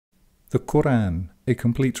The Quran, a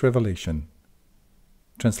complete revelation.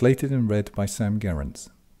 Translated and read by Sam Gerrans.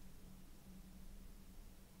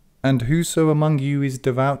 And whoso among you is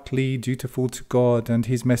devoutly dutiful to God and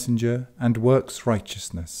his messenger, and works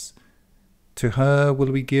righteousness, to her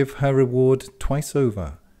will we give her reward twice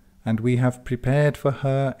over, and we have prepared for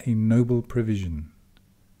her a noble provision.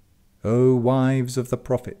 O wives of the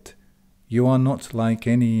Prophet, you are not like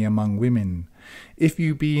any among women. If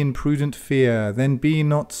you be in prudent fear, then be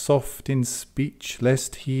not soft in speech,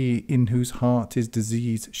 lest he in whose heart is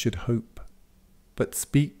disease should hope. But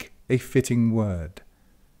speak a fitting word,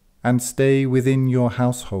 and stay within your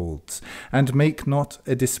households, and make not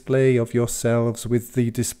a display of yourselves with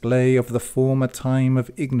the display of the former time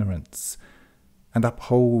of ignorance, and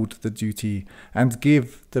uphold the duty, and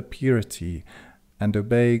give the purity, and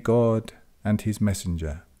obey God and his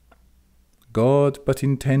messenger. God but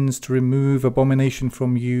intends to remove abomination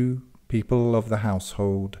from you, people of the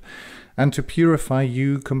household, and to purify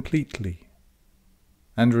you completely.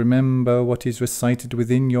 And remember what is recited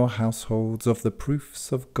within your households of the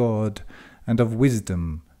proofs of God and of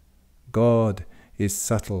wisdom. God is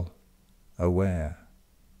subtle, aware.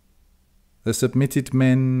 The submitted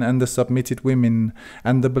men and the submitted women,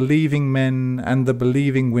 and the believing men and the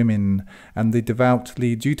believing women, and the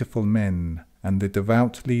devoutly dutiful men, and the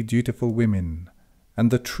devoutly dutiful women,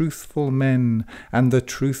 and the truthful men and the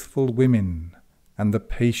truthful women, and the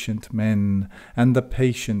patient men and the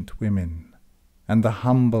patient women, and the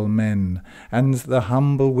humble men and the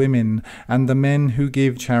humble women, and the men who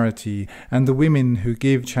give charity, and the women who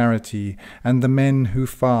give charity, and the men who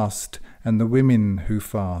fast, and the women who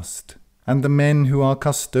fast, and the men who are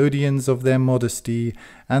custodians of their modesty,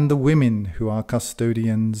 and the women who are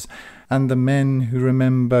custodians, and the men who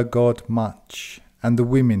remember God much, and the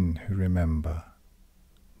women who remember.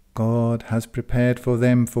 God has prepared for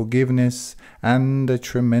them forgiveness and a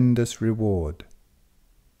tremendous reward.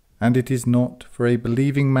 And it is not for a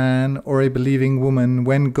believing man or a believing woman,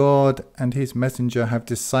 when God and his messenger have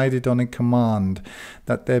decided on a command,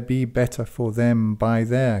 that there be better for them by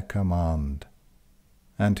their command.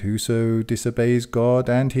 And whoso disobeys God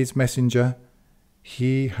and his messenger,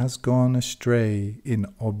 he has gone astray in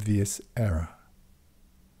obvious error.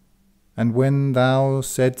 And when thou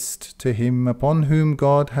saidst to him, upon whom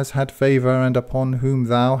God has had favour, and upon whom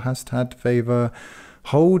thou hast had favour,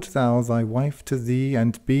 hold thou thy wife to thee,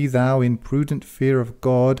 and be thou in prudent fear of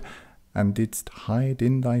God, and didst hide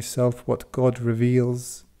in thyself what God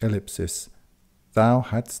reveals, thou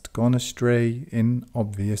hadst gone astray in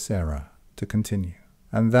obvious error. To continue.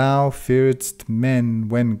 And thou fearedst men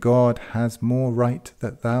when God has more right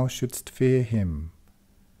that thou shouldst fear him.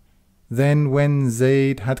 Then when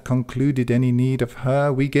Zayd had concluded any need of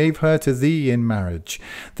her, we gave her to thee in marriage,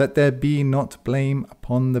 that there be not blame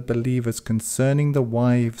upon the believers concerning the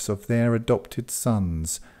wives of their adopted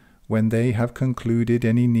sons, when they have concluded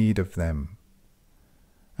any need of them.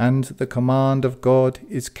 And the command of God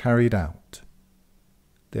is carried out.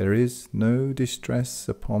 There is no distress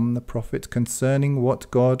upon the prophet concerning what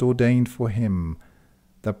God ordained for him,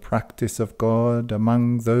 the practice of God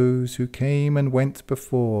among those who came and went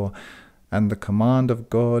before, and the command of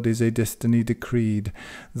God is a destiny decreed.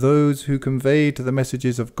 Those who conveyed the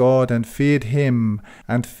messages of God and feared him,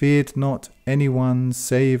 and feared not anyone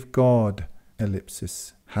save God,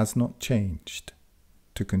 has not changed.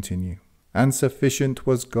 To continue. And sufficient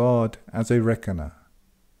was God as a reckoner.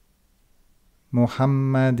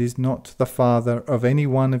 Muhammad is not the father of any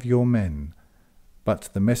one of your men, but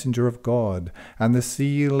the messenger of God, and the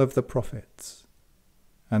seal of the prophets.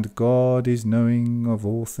 And God is knowing of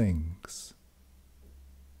all things.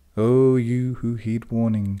 O you who heed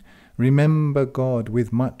warning, remember God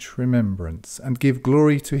with much remembrance, and give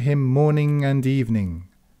glory to him morning and evening.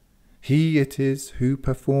 He it is who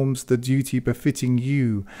performs the duty befitting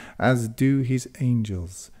you, as do his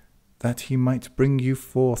angels, that he might bring you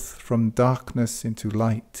forth from darkness into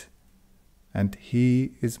light, and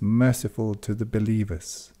he is merciful to the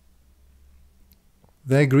believers.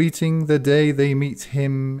 Their greeting the day they meet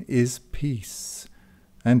him is peace,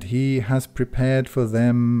 and he has prepared for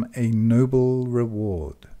them a noble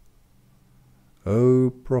reward. O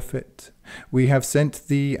Prophet, we have sent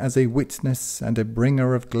thee as a witness and a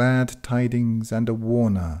bringer of glad tidings and a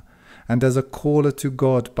warner, and as a caller to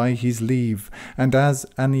God by his leave, and as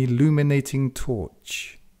an illuminating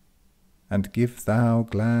torch. And give thou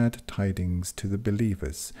glad tidings to the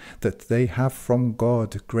believers, that they have from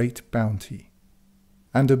God great bounty.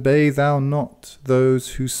 And obey thou not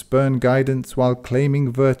those who spurn guidance while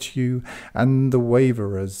claiming virtue, and the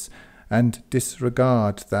waverers, and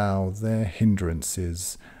disregard thou their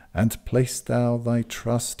hindrances, and place thou thy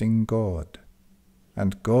trust in God.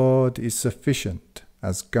 and God is sufficient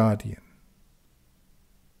as guardian.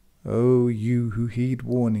 O you who heed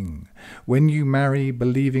warning, when you marry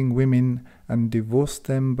believing women and divorce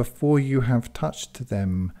them before you have touched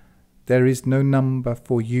them, there is no number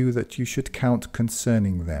for you that you should count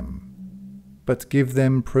concerning them. But give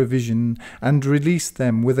them provision, and release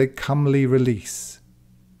them with a comely release.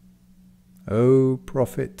 O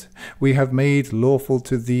prophet, we have made lawful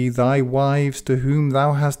to thee thy wives to whom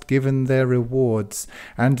thou hast given their rewards,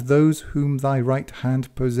 and those whom thy right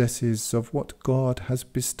hand possesses of what God has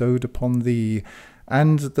bestowed upon thee,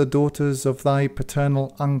 and the daughters of thy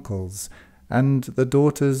paternal uncles, and the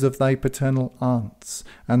daughters of thy paternal aunts,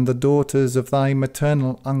 and the daughters of thy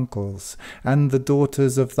maternal uncles, and the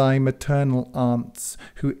daughters of thy maternal aunts,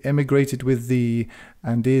 who emigrated with thee,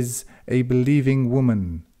 and is a believing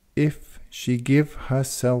woman, if she give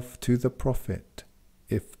herself to the prophet,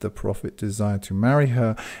 if the prophet desire to marry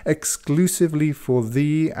her exclusively for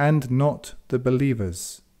thee and not the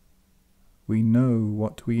believers. We know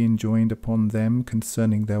what we enjoined upon them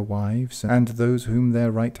concerning their wives, and those whom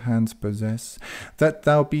their right hands possess, that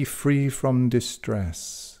thou be free from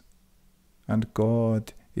distress. And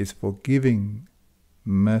God is forgiving,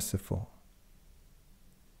 merciful.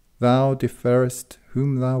 Thou deferrest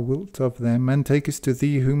whom thou wilt of them, and takest to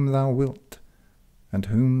thee whom thou wilt, and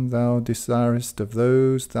whom thou desirest of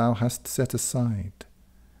those thou hast set aside,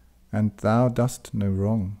 and thou dost no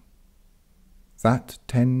wrong. That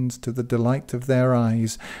tends to the delight of their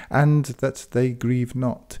eyes, and that they grieve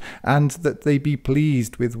not, and that they be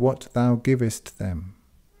pleased with what thou givest them.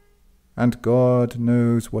 And God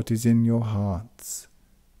knows what is in your hearts,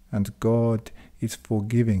 and God is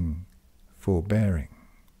forgiving, forbearing.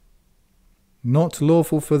 Not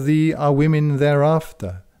lawful for thee are women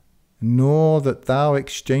thereafter, nor that thou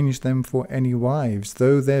exchange them for any wives,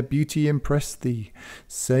 though their beauty impress thee,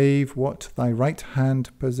 save what thy right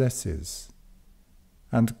hand possesses.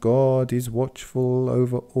 And God is watchful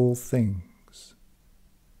over all things.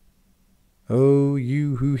 O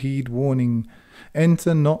you who heed warning,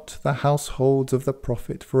 enter not the households of the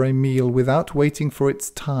prophet for a meal without waiting for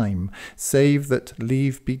its time, save that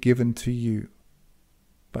leave be given to you.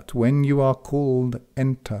 But when you are called,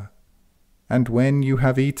 enter, and when you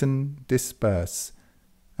have eaten, disperse,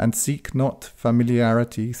 and seek not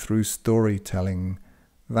familiarity through story-telling.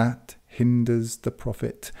 That hinders the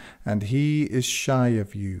prophet, and he is shy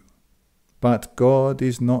of you. But God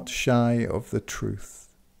is not shy of the truth.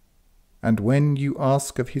 And when you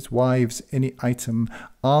ask of his wives any item,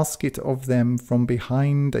 ask it of them from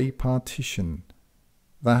behind a partition.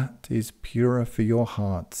 That is purer for your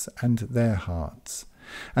hearts and their hearts.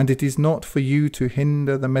 And it is not for you to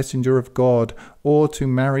hinder the messenger of God, or to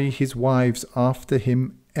marry his wives after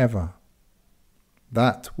him ever.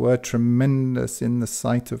 That were tremendous in the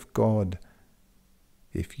sight of God.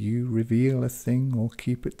 If you reveal a thing or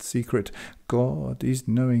keep it secret, God is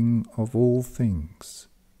knowing of all things.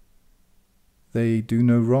 They do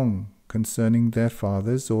no wrong concerning their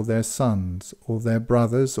fathers, or their sons, or their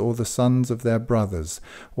brothers, or the sons of their brothers,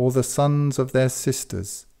 or the sons of their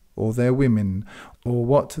sisters, or their women, or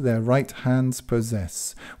what their right hands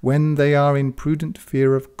possess, when they are in prudent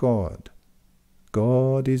fear of God.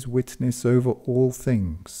 God is witness over all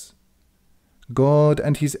things. God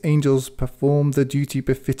and his angels perform the duty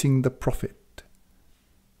befitting the prophet.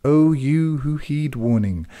 O you who heed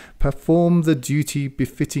warning, perform the duty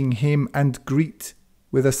befitting him, and greet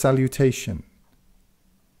with a salutation.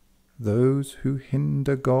 Those who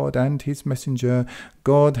hinder God and his messenger,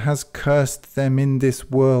 God has cursed them in this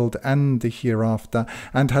world and the hereafter,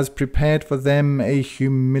 and has prepared for them a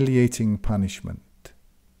humiliating punishment.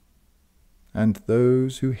 And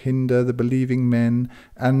those who hinder the believing men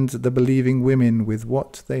and the believing women with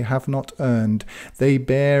what they have not earned, they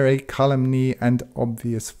bear a calumny and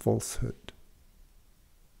obvious falsehood.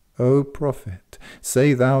 O prophet,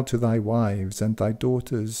 say thou to thy wives and thy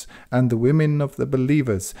daughters and the women of the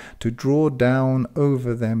believers to draw down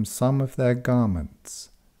over them some of their garments.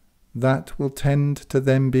 That will tend to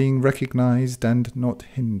them being recognized and not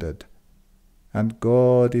hindered. And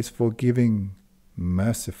God is forgiving,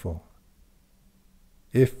 merciful.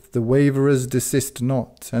 If the waverers desist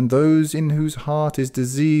not, and those in whose heart is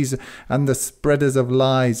disease, and the spreaders of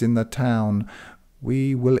lies in the town,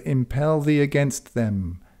 we will impel thee against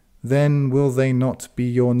them. Then will they not be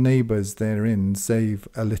your neighbours therein, save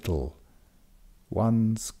a little.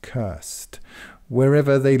 Once cursed,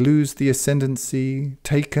 wherever they lose the ascendancy,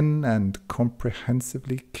 taken and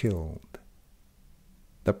comprehensively killed.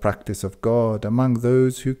 The practice of God among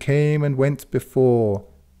those who came and went before,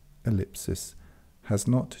 has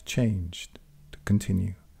not changed. To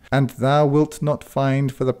continue. and thou wilt not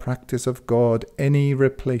find for the practice of God any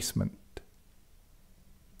replacement.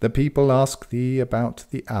 The people ask thee about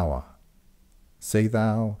the hour. Say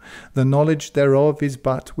thou, the knowledge thereof is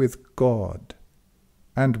but with God.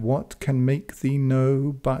 And what can make thee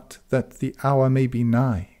know but that the hour may be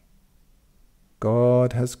nigh?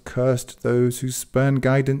 God has cursed those who spurn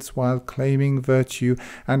guidance while claiming virtue,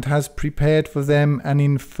 and has prepared for them an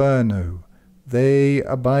inferno, they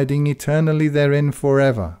abiding eternally therein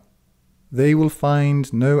forever. They will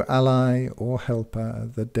find no ally or helper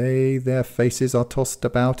the day their faces are tossed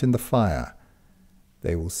about in the fire.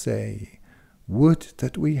 They will say, Would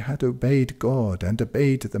that we had obeyed God and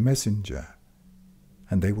obeyed the messenger.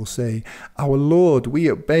 And they will say, Our Lord, we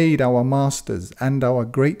obeyed our masters and our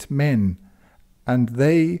great men, and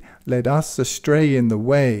they led us astray in the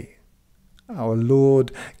way. Our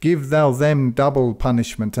Lord, give thou them double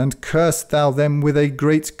punishment, and curse thou them with a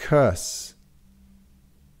great curse.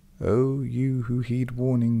 O you who heed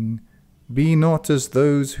warning, be not as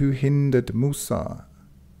those who hindered Musa.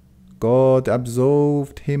 God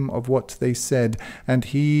absolved him of what they said, and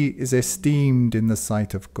he is esteemed in the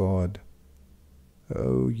sight of God.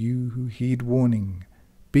 O you who heed warning,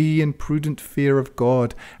 be in prudent fear of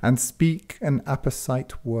God, and speak an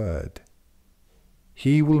apposite word.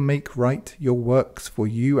 He will make right your works for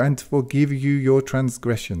you, and forgive you your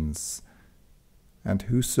transgressions. And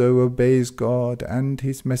whoso obeys God and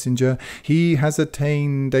his messenger, he has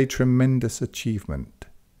attained a tremendous achievement.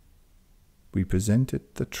 We presented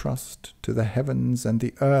the trust to the heavens and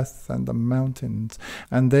the earth and the mountains,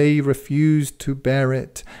 and they refused to bear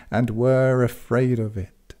it and were afraid of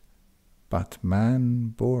it. But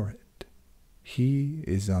man bore it. He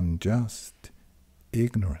is unjust,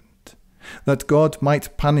 ignorant, that God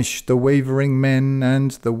might punish the wavering men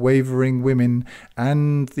and the wavering women,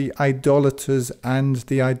 and the idolaters and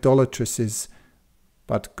the idolatresses.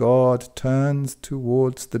 But God turns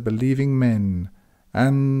towards the believing men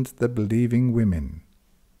and the believing women,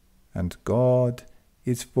 and God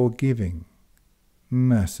is forgiving,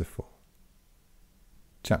 merciful.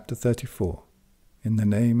 Chapter 34. In the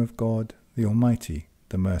name of God, the Almighty,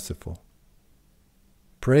 the Merciful.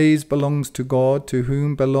 Praise belongs to God, to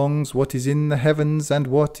whom belongs what is in the heavens and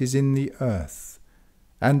what is in the earth,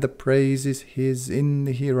 and the praise is his in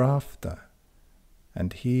the hereafter,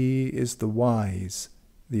 and he is the wise,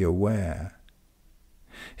 the aware.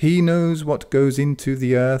 He knows what goes into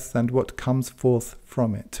the earth and what comes forth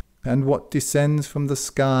from it, and what descends from the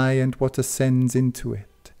sky and what ascends into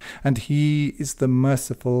it, and he is the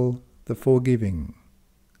merciful, the forgiving.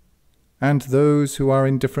 And those who are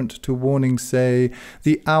indifferent to warning say,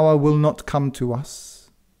 The hour will not come to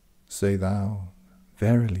us. Say thou,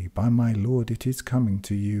 Verily, by my Lord it is coming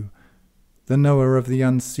to you. The knower of the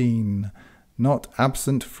unseen, not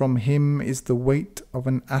absent from him is the weight of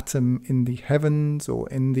an atom in the heavens or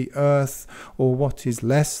in the earth, or what is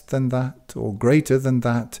less than that or greater than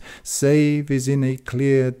that, save is in a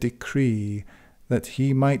clear decree, that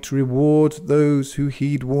he might reward those who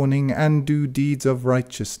heed warning and do deeds of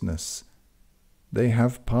righteousness. They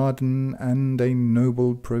have pardon and a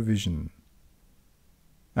noble provision.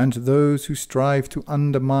 And those who strive to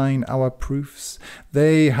undermine our proofs,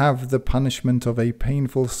 they have the punishment of a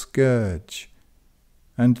painful scourge.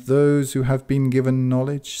 And those who have been given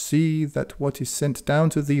knowledge, see that what is sent down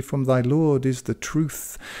to thee from thy Lord is the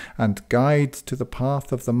truth, and guides to the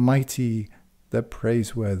path of the mighty, the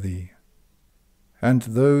praiseworthy. And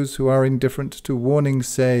those who are indifferent to warning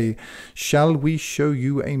say, Shall we show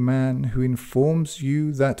you a man who informs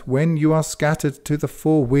you that when you are scattered to the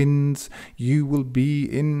four winds, you will be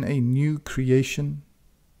in a new creation?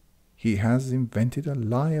 He has invented a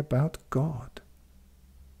lie about God.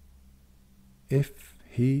 If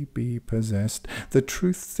he be possessed, the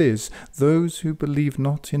truth is, those who believe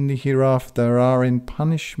not in the hereafter are in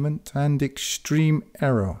punishment and extreme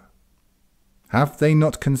error. Have they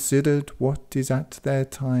not considered what is at their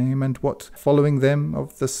time, and what following them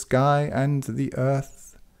of the sky and the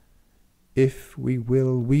earth? If we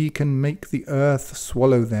will, we can make the earth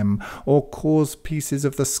swallow them, or cause pieces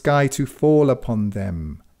of the sky to fall upon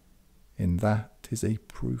them. In that is a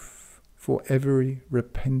proof for every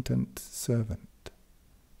repentant servant.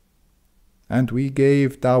 And we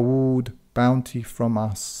gave Dawood bounty from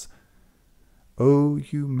us. O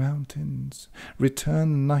you mountains,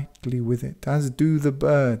 return nightly with it, as do the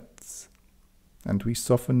birds. And we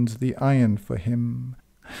softened the iron for him.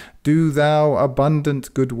 Do thou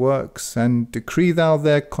abundant good works, and decree thou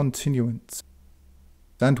their continuance.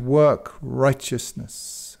 And work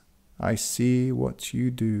righteousness. I see what you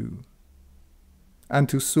do. and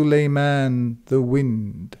to Suleiman the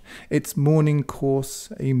wind, its morning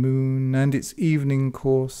course a moon, and its evening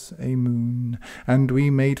course a moon. And we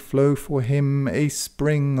made flow for him a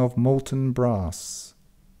spring of molten brass.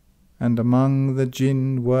 And among the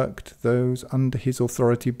jinn worked those under his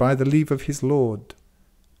authority by the leave of his Lord.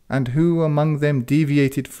 And who among them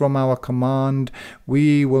deviated from our command,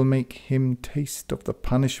 we will make him taste of the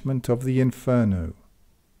punishment of the inferno.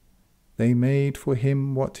 They made for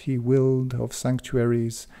him what he willed of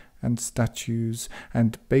sanctuaries and statues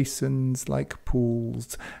and basins like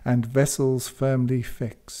pools and vessels firmly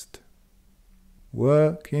fixed.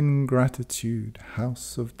 Work in gratitude,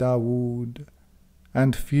 house of Dawood,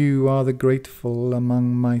 and few are the grateful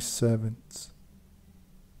among my servants.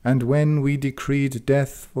 And when we decreed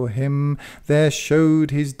death for him, there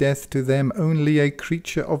showed his death to them only a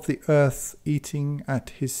creature of the earth eating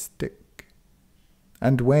at his stick.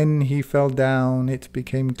 And when he fell down, it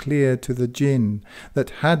became clear to the jinn that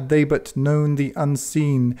had they but known the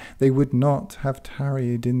unseen, they would not have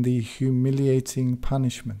tarried in the humiliating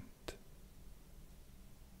punishment.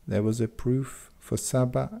 There was a proof for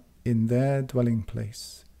Saba in their dwelling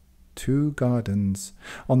place, 2 gardens,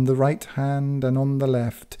 on the right hand and on the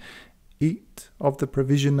left. Eat of the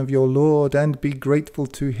provision of your Lord and be grateful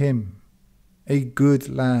to him, a good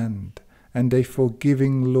land and a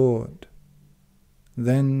forgiving Lord.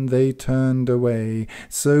 Then they turned away,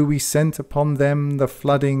 so we sent upon them the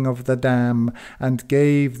flooding of the dam, and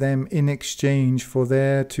gave them in exchange for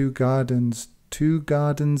their 2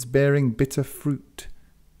 gardens bearing bitter fruit,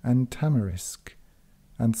 and tamarisk,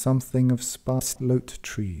 and something of sparse lote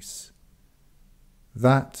trees.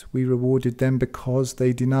 That we rewarded them because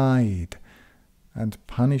they denied, and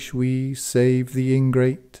punish we save the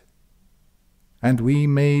ingrate? And we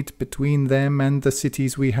made between them and the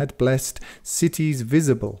cities we had blessed cities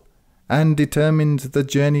visible, and determined the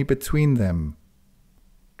journey between them.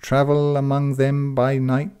 Travel among them by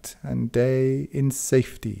night and day in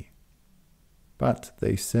safety. But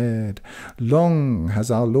they said, long has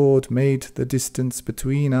our Lord made the distance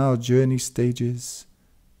between our journey stages,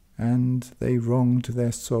 and they wronged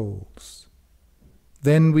their souls.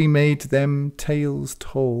 Then we made them tales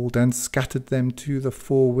told, and scattered them to the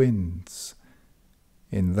 4 winds.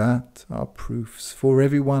 In that are proofs for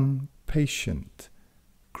everyone patient,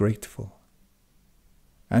 grateful.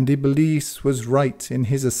 And Iblis was right in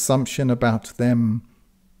his assumption about them.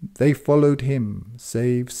 They followed him,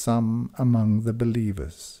 save some among the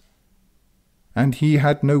believers. And he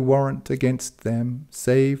had no warrant against them,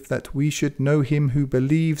 save that we should know him who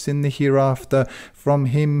believes in the hereafter from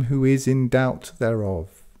him who is in doubt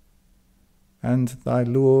thereof. And thy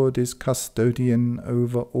Lord is custodian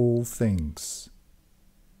over all things.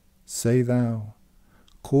 Say thou,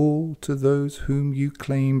 call to those whom you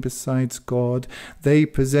claim besides God. They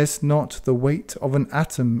possess not the weight of an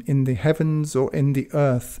atom in the heavens or in the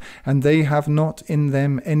earth, and they have not in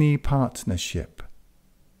them any partnership.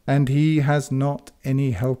 And he has not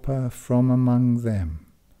any helper from among them.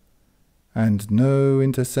 And no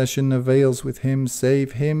intercession avails with him,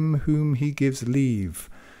 save him whom he gives leave.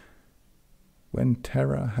 When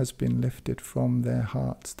terror has been lifted from their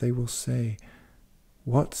hearts, they will say,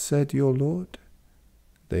 what said your Lord?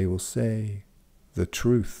 They will say, the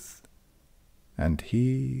truth. And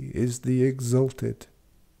he is the exalted,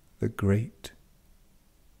 the great.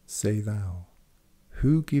 Say thou,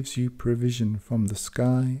 who gives you provision from the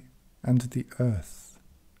sky and the earth?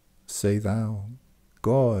 Say thou,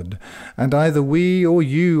 God, and either we or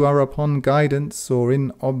you are upon guidance or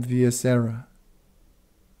in obvious error.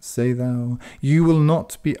 Say thou, you will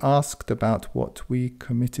not be asked about what we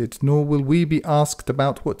committed, nor will we be asked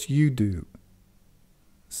about what you do.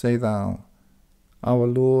 Say thou, our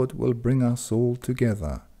Lord will bring us all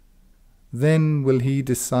together. Then will he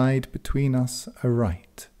decide between us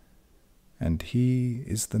aright, and he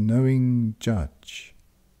is the knowing judge.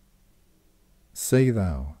 Say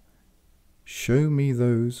thou, show me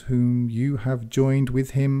those whom you have joined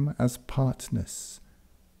with him as partners.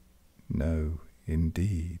 No,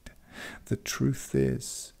 indeed, the truth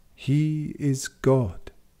is, he is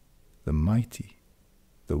God, the mighty,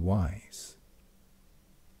 the wise.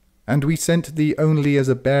 And we sent thee only as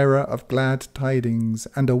a bearer of glad tidings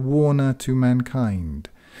and a warner to mankind,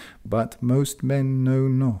 but most men know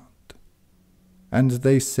not. And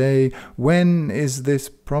they say, when is this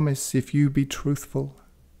promise if you be truthful?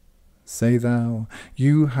 Say thou,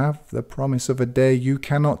 you have the promise of a day, you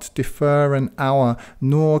cannot defer an hour,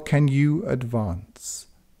 nor can you advance.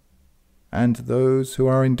 And those who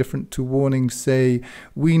are indifferent to warning say,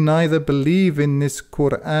 we neither believe in this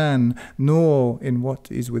Qur'an, nor in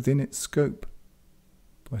what is within its scope.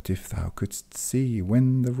 But if thou couldst see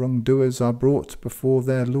when the wrongdoers are brought before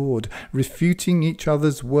their Lord, refuting each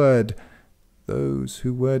other's word, those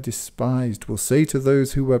who were despised will say to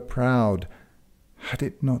those who were proud, Had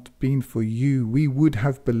it not been for you, we would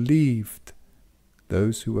have believed.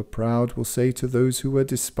 Those who were proud will say to those who were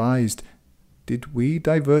despised, Did we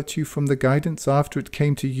divert you from the guidance after it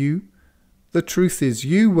came to you? The truth is,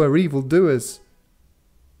 you were evildoers.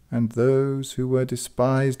 And those who were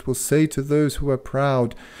despised will say to those who were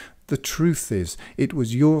proud, The truth is, it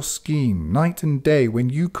was your scheme, night and day, when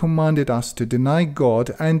you commanded us to deny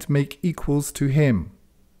God and make equals to him.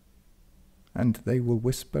 And they will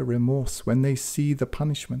whisper remorse when they see the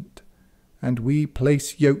punishment, and we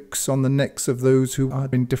place yokes on the necks of those who are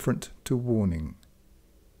indifferent to warning.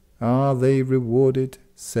 Are they rewarded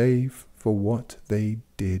save for what they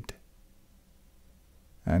did?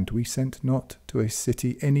 And we sent not to a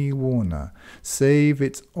city any warner, save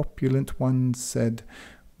its opulent ones said,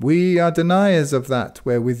 We are deniers of that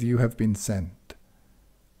wherewith you have been sent.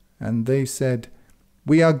 And they said,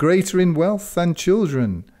 We are greater in wealth than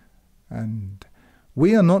children, and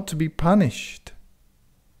we are not to be punished.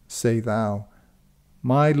 Say thou,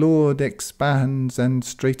 My Lord expands and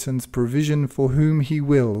straightens provision for whom he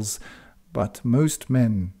wills, but most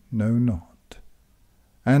men know not.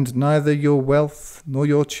 And neither your wealth nor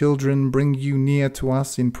your children bring you near to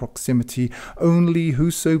us in proximity. Only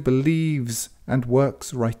whoso believes and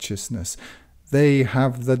works righteousness, they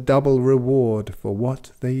have the double reward for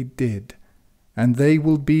what they did, and they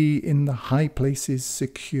will be in the high places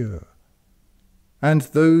secure. And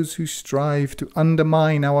those who strive to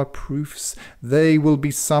undermine our proofs, they will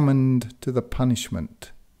be summoned to the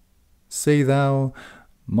punishment. Say thou,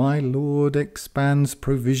 My Lord expands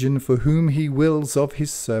provision for whom he wills of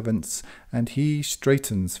his servants, and he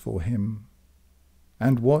straightens for him.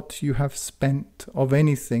 And what you have spent of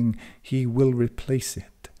anything, he will replace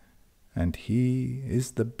it, and he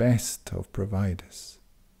is the best of providers.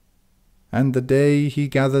 And the day he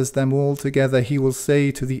gathers them all together, he will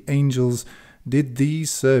say to the angels, Did these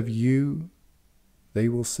serve you? They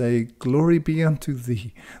will say, Glory be unto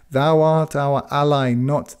thee. Thou art our ally,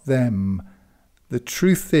 not them. The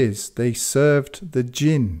truth is, they served the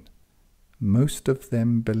jinn. Most of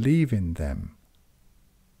them believe in them.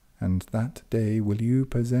 And that day will you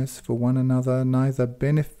possess for one another neither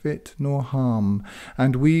benefit nor harm.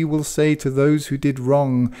 And we will say to those who did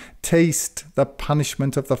wrong, Taste the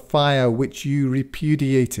punishment of the fire which you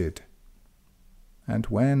repudiated. And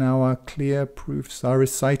when our clear proofs are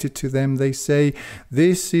recited to them, they say,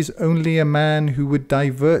 This is only a man who would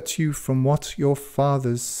divert you from what your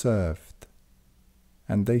fathers served.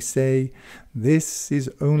 And they say, This is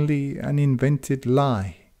only an invented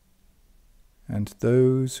lie. And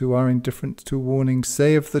those who are indifferent to warning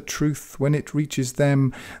say of the truth when it reaches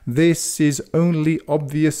them, This is only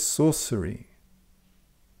obvious sorcery.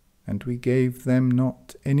 And we gave them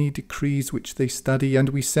not any decrees which they study, and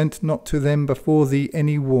we sent not to them before thee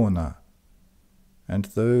any warner. And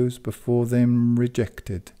those before them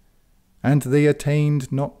rejected, and they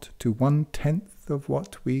attained not to 1/10 of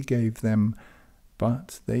what we gave them,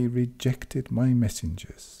 but they rejected my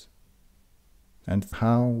messengers. And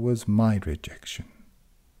how was my rejection?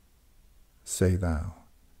 Say thou,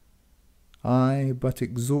 I but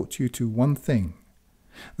exhort you to one thing,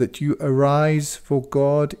 that you arise for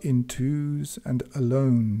God in twos and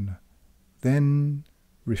alone, then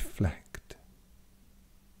reflect.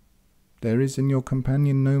 There is in your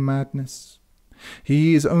companion no madness.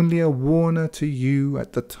 He is only a warner to you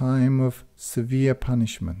at the time of severe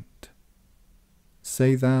punishment.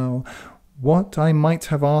 Say thou, What I might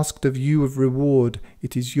have asked of you of reward,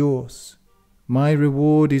 it is yours. My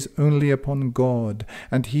reward is only upon God,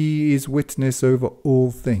 and he is witness over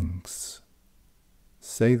all things.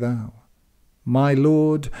 Say thou, My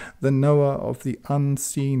Lord, the knower of the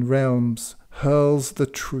unseen realms, hurls the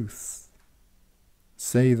truth.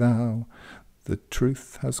 Say thou, The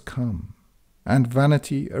truth has come, and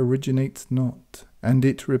vanity originates not, and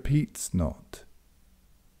it repeats not.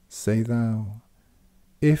 Say thou,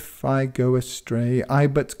 If I go astray, I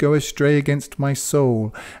but go astray against my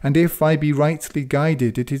soul, and if I be rightly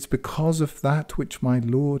guided, it is because of that which my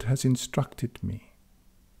Lord has instructed me.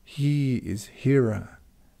 He is hearer,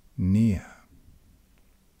 near.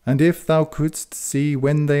 And if thou couldst see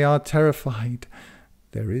when they are terrified,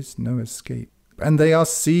 there is no escape, and they are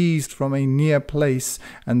seized from a near place,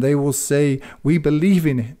 and they will say, We believe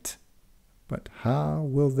in it. But how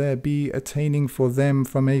will there be attaining for them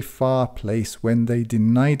from a far place when they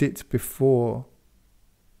denied it before?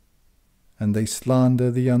 And they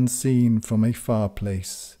slander the unseen from a far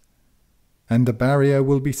place. And a barrier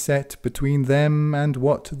will be set between them and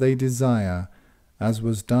what they desire, as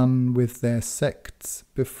was done with their sects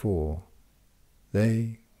before.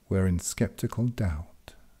 They were in skeptical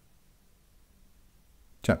doubt.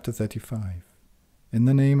 Chapter 35. In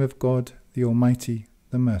the name of God, the Almighty,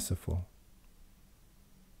 the Merciful.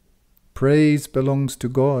 Praise belongs to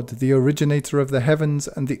God, the originator of the heavens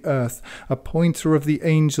and the earth, appointer of the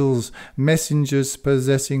angels, messengers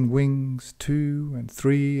possessing wings 2 and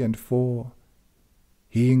 3 and 4.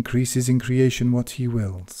 He increases in creation what he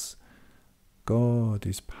wills. God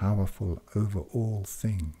is powerful over all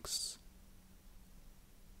things.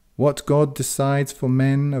 What God decides for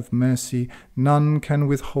men of mercy, none can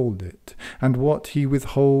withhold it, and what he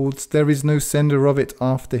withholds, there is no sender of it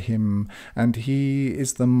after him, and he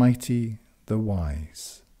is the mighty, the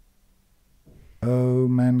wise. O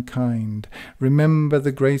mankind, remember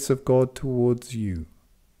the grace of God towards you.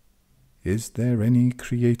 Is there any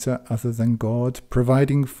creator other than God,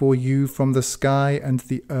 providing for you from the sky and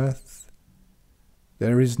the earth?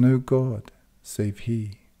 There is no God save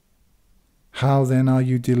he. How then are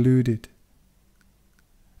you deluded?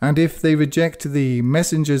 And if they reject thee,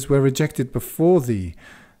 messengers were rejected before thee,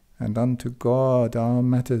 and unto God are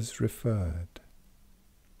matters referred.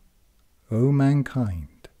 O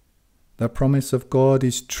mankind, the promise of God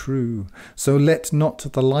is true, so let not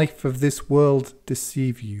the life of this world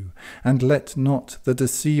deceive you, and let not the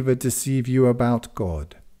deceiver deceive you about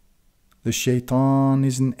God. The Shaitan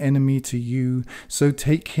is an enemy to you, so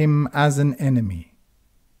take him as an enemy.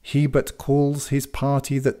 He but calls his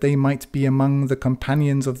party that they might be among the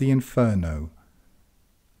companions of the inferno.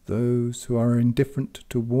 Those who are indifferent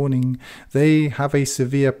to warning, they have a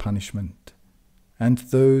severe punishment. And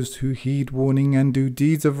those who heed warning and do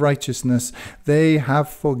deeds of righteousness, they have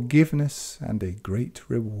forgiveness and a great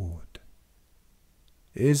reward.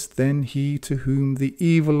 Is then he to whom the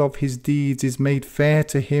evil of his deeds is made fair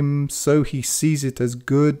to him, so he sees it as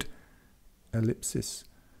good? Ellipsis.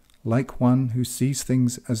 Like one who sees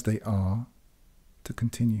things as they are, to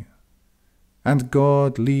continue. And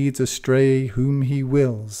God leads astray whom he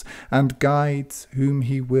wills, and guides whom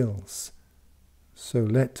he wills. So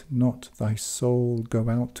let not thy soul go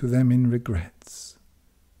out to them in regrets.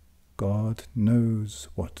 God knows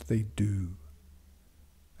what they do.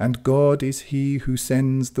 And God is he who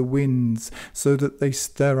sends the winds, so that they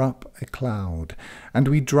stir up a cloud, and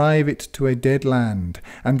we drive it to a dead land,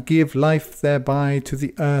 and give life thereby to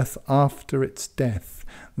the earth after its death.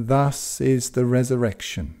 Thus is the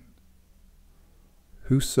resurrection.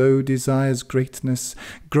 Whoso desires greatness,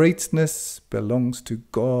 greatness belongs to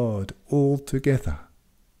God altogether.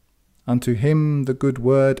 Unto him the good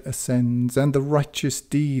word ascends, and the righteous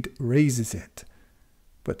deed raises it.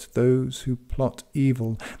 But those who plot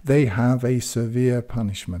evil, they have a severe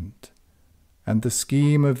punishment, and the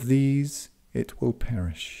scheme of these it will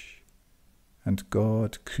perish. And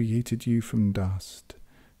God created you from dust,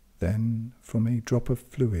 then from a drop of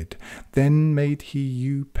fluid, then made he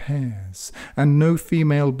you pairs, and no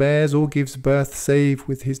female bears or gives birth save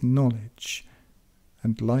with his knowledge.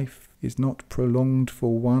 And life is not prolonged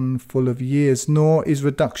for one full of years, nor is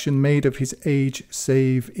reduction made of his age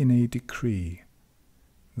save in a decree.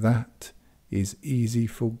 That is easy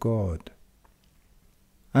for God.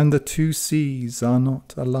 And the two seas are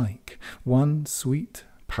not alike, one sweet,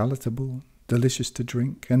 palatable, delicious to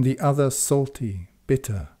drink, and the other salty,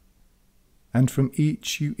 bitter. And from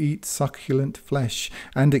each you eat succulent flesh,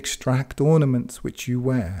 and extract ornaments which you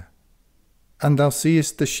wear. And thou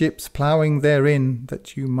seest the ships ploughing therein,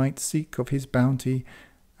 that you might seek of his bounty,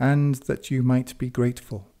 and that you might be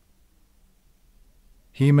grateful.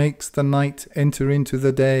 He makes the night enter into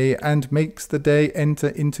the day, and makes the day enter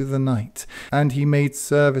into the night. And he made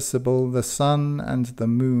serviceable the sun and the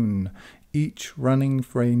moon, each running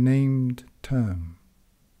for a named term.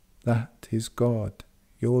 That is God,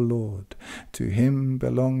 your Lord. To him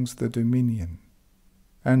belongs the dominion.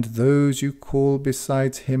 And those you call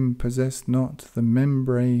besides him possess not the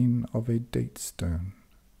membrane of a date stone.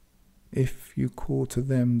 If you call to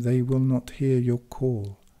them, they will not hear your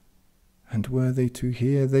call. And were they to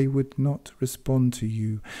hear, they would not respond to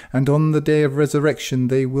you. And on the day of resurrection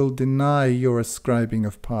they will deny your ascribing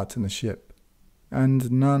of partnership. And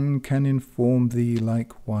none can inform thee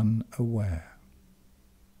like one aware.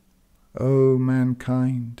 O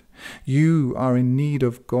mankind, you are in need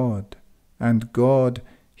of God, and God,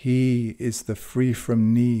 he is the free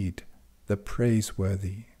from need, the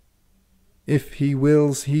praiseworthy. If he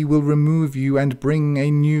wills, he will remove you and bring a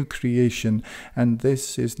new creation, and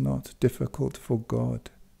this is not difficult for God.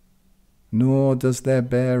 Nor does there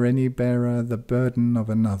bear any bearer the burden of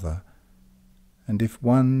another. And if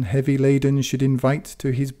one heavy laden should invite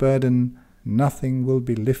to his burden, nothing will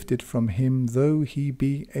be lifted from him, though he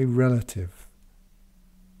be a relative.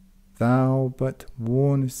 Thou but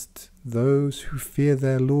warnest those who fear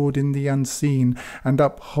their Lord in the unseen, and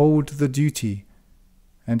uphold the duty.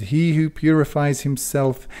 And he who purifies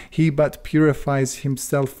himself, he but purifies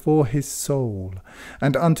himself for his soul,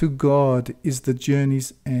 and unto God is the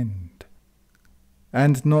journey's end.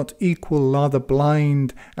 And not equal are the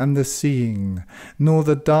blind and the seeing, nor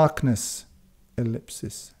the darkness,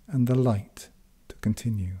 ellipsis, and the light, to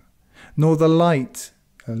continue, nor the light,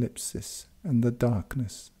 ellipsis, and the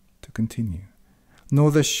darkness, to continue,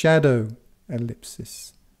 nor the shadow,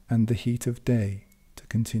 ellipsis, and the heat of day, to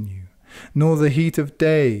continue, nor the heat of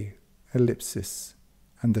day, ellipsis,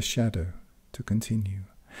 and the shadow, to continue,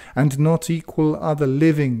 and not equal are the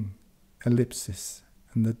living, ellipsis,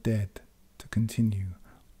 and the dead, to continue,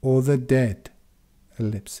 or the dead,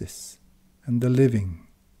 ellipsis, and the living,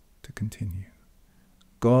 to continue.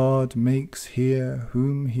 God makes here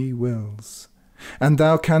whom he wills, and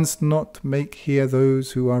thou canst not make here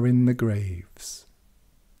those who are in the graves.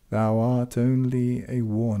 Thou art only a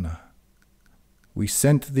warner. We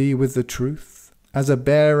sent thee with the truth, as a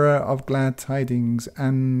bearer of glad tidings,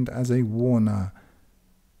 and as a warner.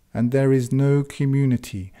 And there is no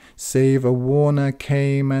community, save a warner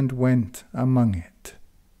came and went among it.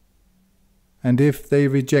 And if they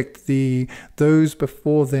reject thee, those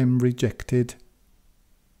before them rejected.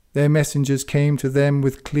 Their messengers came to them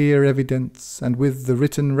with clear evidence, and with the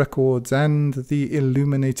written records and the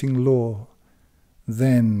illuminating law.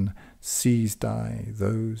 Then seized I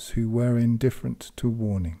those who were indifferent to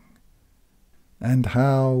warning. And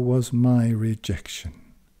how was my rejection?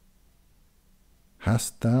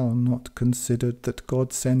 Hast thou not considered that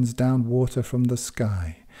God sends down water from the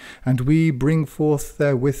sky, and we bring forth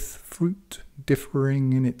therewith fruit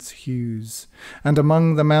differing in its hues, and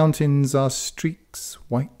among the mountains are streaks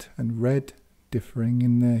white and red differing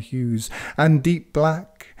in their hues, and deep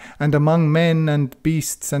black, and among men and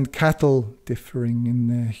beasts and cattle differing in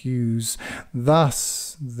their hues.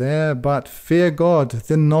 Thus there but fear God,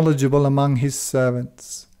 the knowledgeable among his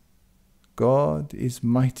servants. God is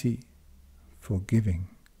mighty, forgiving.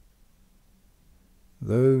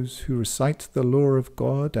 Those who recite the law of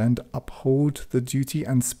God and uphold the duty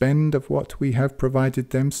and spend of what we have provided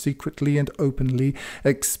them secretly and openly,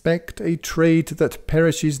 expect a trade that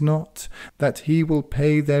perishes not, that he will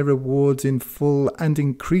pay their rewards in full and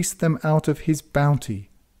increase them out of his bounty.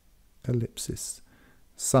 Ellipsis.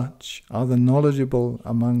 Such are the knowledgeable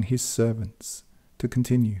among his servants. To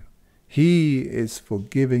continue. He is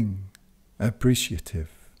forgiving, appreciative.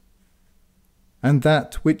 And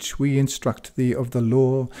that which we instruct thee of the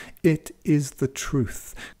law, it is the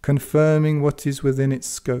truth, confirming what is within its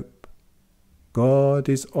scope. God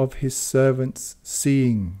is of his servants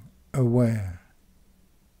seeing, aware.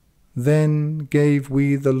 Then gave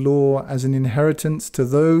we the law as an inheritance to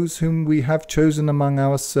those whom we have chosen among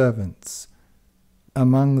our servants.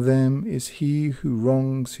 Among them is he who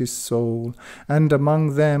wrongs his soul, and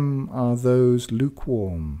among them are those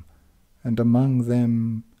lukewarm, and among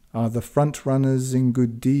them are the front-runners in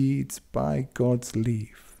good deeds by God's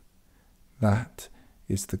leave. That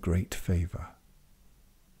is the great favour.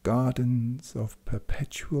 Gardens of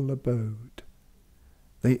perpetual abode.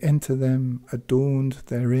 They enter them adorned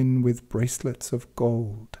therein with bracelets of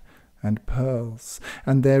gold and pearls,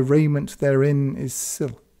 and their raiment therein is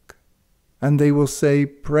silk. And they will say,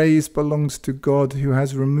 Praise belongs to God who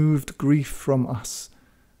has removed grief from us.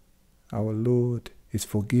 Our Lord is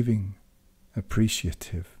forgiving,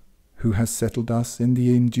 appreciative, who has settled us in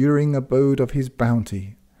the enduring abode of his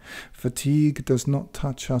bounty. Fatigue does not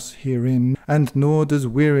touch us herein, and nor does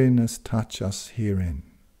weariness touch us herein.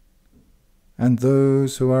 And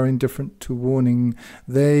those who are indifferent to warning,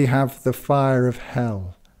 they have the fire of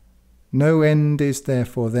hell. No end is there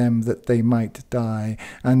for them that they might die,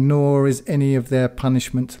 and nor is any of their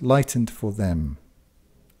punishment lightened for them.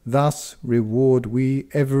 Thus reward we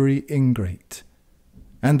every ingrate.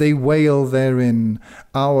 And they wail therein,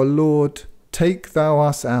 Our Lord, take thou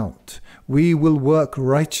us out. We will work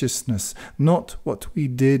righteousness, not what we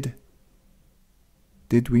did.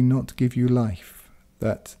 Did we not give you life,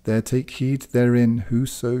 that there take heed therein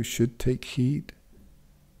whoso should take heed?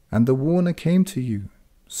 And the warner came to you,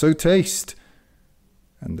 so taste.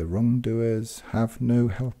 And the wrongdoers have no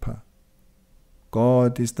helper.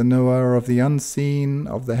 God is the knower of the unseen,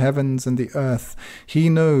 of the heavens and the earth. He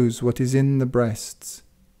knows what is in the breasts.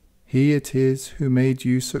 He it is who made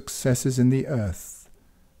you successors in the earth.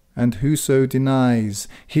 And whoso denies,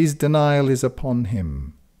 his denial is upon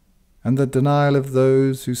him. And the denial of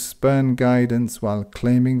those who spurn guidance while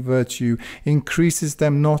claiming virtue increases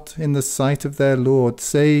them not in the sight of their Lord,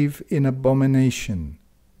 save in abomination.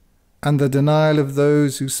 and the denial of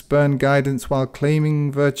those who spurn guidance while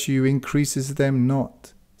claiming virtue increases them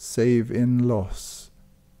not, save in loss.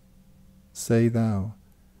 Say thou,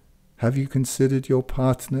 have you considered your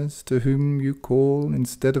partners to whom you call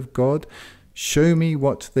instead of God? Show me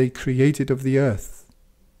what they created of the earth.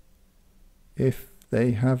 If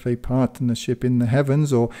they have a partnership in the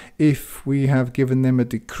heavens, or if we have given them a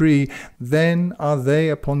decree, then are they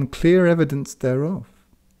upon clear evidence thereof.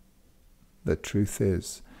 The truth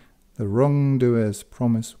is, the wrongdoers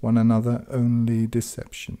promise one another only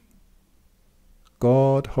deception.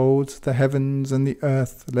 God holds the heavens and the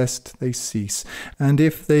earth lest they cease, and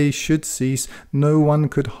if they should cease, no one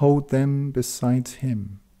could hold them besides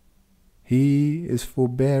him. He is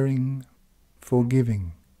forbearing,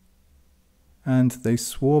 forgiving. And they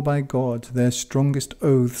swore by God their strongest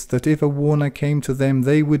oaths that if a warner came to them,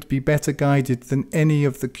 they would be better guided than any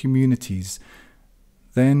of the communities.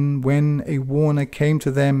 Then when a warner came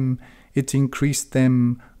to them, it increased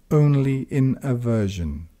them only in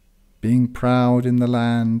aversion, being proud in the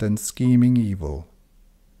land and scheming evil.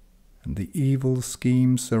 And the evil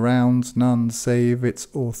scheme surrounds none save its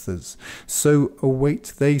authors. So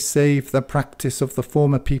await they save the practice of the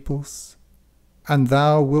former peoples. And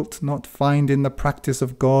thou wilt not find in the practice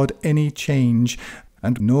of God any change,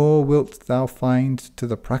 and nor wilt thou find to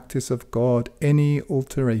the practice of God any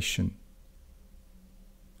alteration.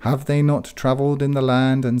 Have they not travelled in the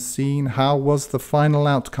land and seen how was the final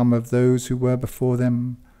outcome of those who were before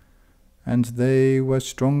them? And they were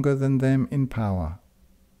stronger than them in power.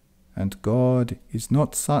 And God is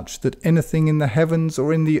not such that anything in the heavens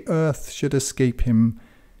or in the earth should escape him.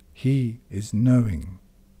 He is knowing,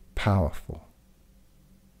 powerful.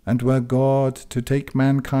 And were God to take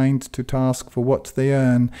mankind to task for what they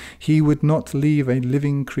earn, he would not leave a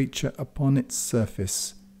living creature upon its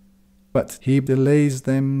surface, but he delays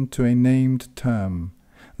them to a named term.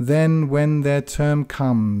 Then when their term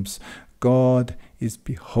comes, God is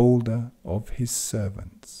beholder of his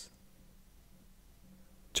servants.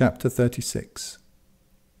 Chapter 36.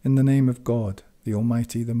 In the name of God, the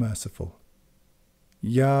Almighty, the Merciful.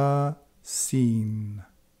 Yasin.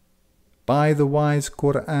 By the wise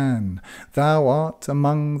Qur'an, thou art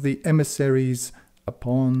among the emissaries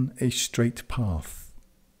upon a straight path.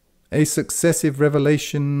 A successive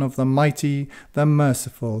revelation of the Mighty, the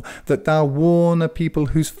Merciful, that thou warn a people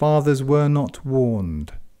whose fathers were not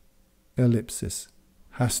warned. Ellipsis.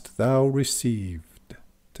 Hast thou received?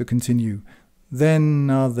 To continue. Then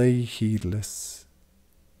are they heedless.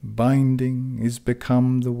 Binding is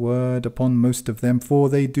become the word upon most of them, for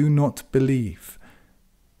they do not believe.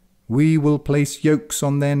 We will place yokes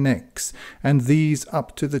on their necks, and these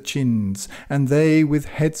up to the chins, and they with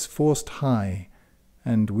heads forced high.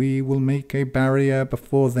 And we will make a barrier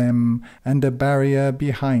before them, and a barrier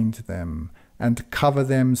behind them, and cover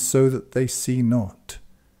them so that they see not.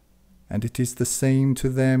 And it is the same to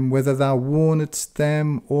them whether thou warnest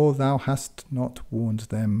them or thou hast not warned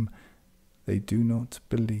them. They do not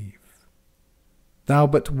believe. Thou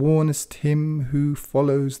but warnest him who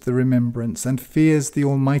follows the remembrance and fears the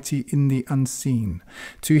Almighty in the unseen.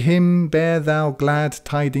 To him bear thou glad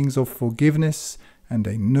tidings of forgiveness and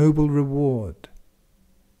a noble reward.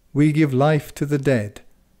 We give life to the dead,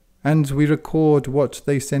 and we record what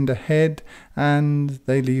they send ahead and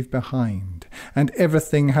they leave behind, and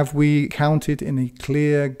everything have we counted in a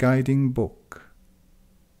clear guiding book.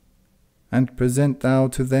 And present thou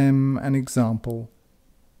to them an example,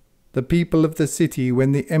 the people of the city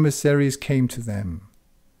when the emissaries came to them.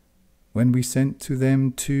 When we sent to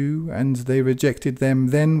them two, and they rejected them,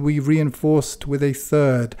 then we reinforced with a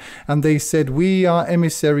third, and they said, We are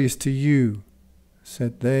emissaries to you.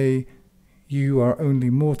 Said they, You are only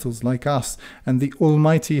mortals like us, and the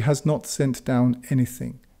Almighty has not sent down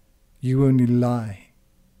anything. You only lie.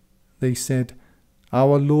 They said,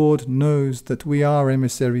 Our Lord knows that we are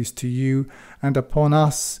emissaries to you, and upon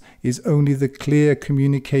us is only the clear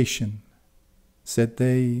communication. Said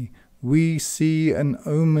they, We see an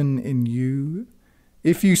omen in you.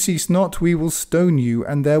 If you cease not, we will stone you,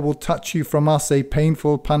 and there will touch you from us a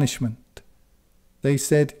painful punishment. They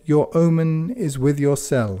said, Your omen is with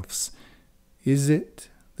yourselves. Is it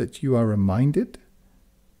that you are reminded?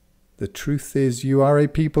 The truth is, you are a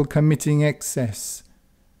people committing excess.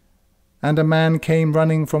 And a man came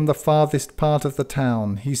running from the farthest part of the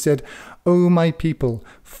town. He said, O my people,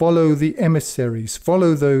 follow the emissaries,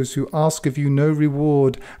 follow those who ask of you no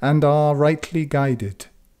reward and are rightly guided.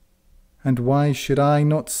 And why should I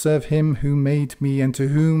not serve him who made me and to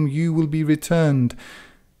whom you will be returned?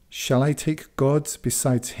 Shall I take gods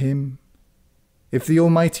besides him? If the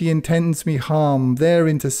Almighty intends me harm, their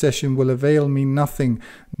intercession will avail me nothing,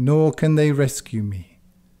 nor can they rescue me.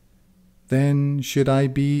 then should I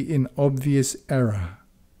be in obvious error.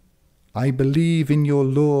 I believe in your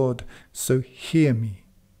Lord, so hear me.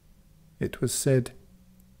 It was said,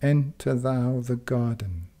 Enter thou the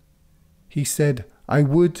garden. He said, I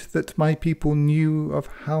would that my people knew of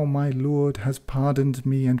how my Lord has pardoned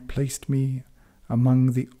me and placed me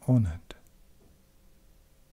among the honoured.